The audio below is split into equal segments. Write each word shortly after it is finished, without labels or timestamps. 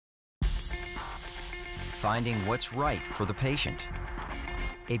finding what's right for the patient.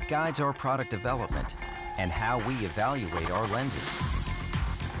 It guides our product development and how we evaluate our lenses.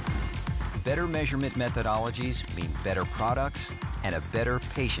 Better measurement methodologies mean better products and a better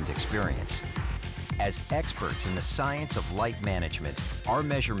patient experience. As experts in the science of light management, our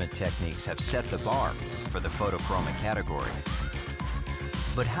measurement techniques have set the bar for the photochromic category.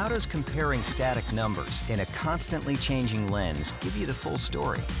 But how does comparing static numbers in a constantly changing lens give you the full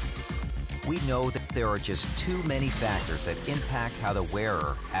story? We know that there are just too many factors that impact how the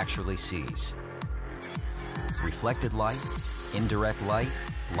wearer actually sees. Reflected light, indirect light,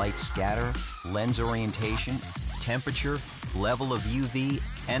 light scatter, lens orientation, temperature, level of UV,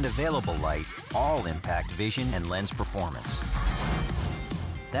 and available light all impact vision and lens performance.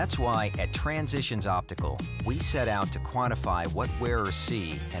 That's why at Transitions Optical, we set out to quantify what wearers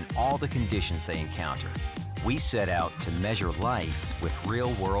see and all the conditions they encounter. We set out to measure life with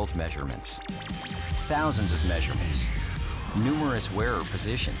real-world measurements. Thousands of measurements, numerous wearer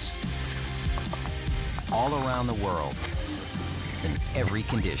positions, all around the world, in every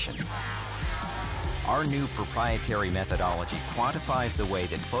condition. Our new proprietary methodology quantifies the way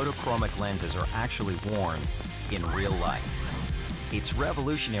that photochromic lenses are actually worn in real life. It's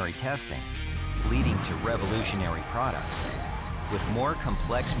revolutionary testing, leading to revolutionary products, with more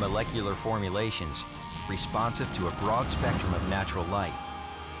complex molecular formulations responsive to a broad spectrum of natural light,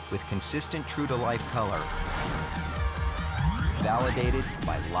 with consistent true-to-life color, validated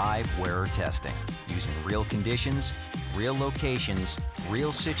by live wearer testing, using real conditions, real locations,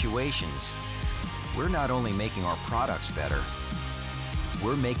 real situations. We're not only making our products better,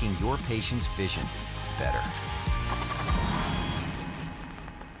 we're making your patient's vision better.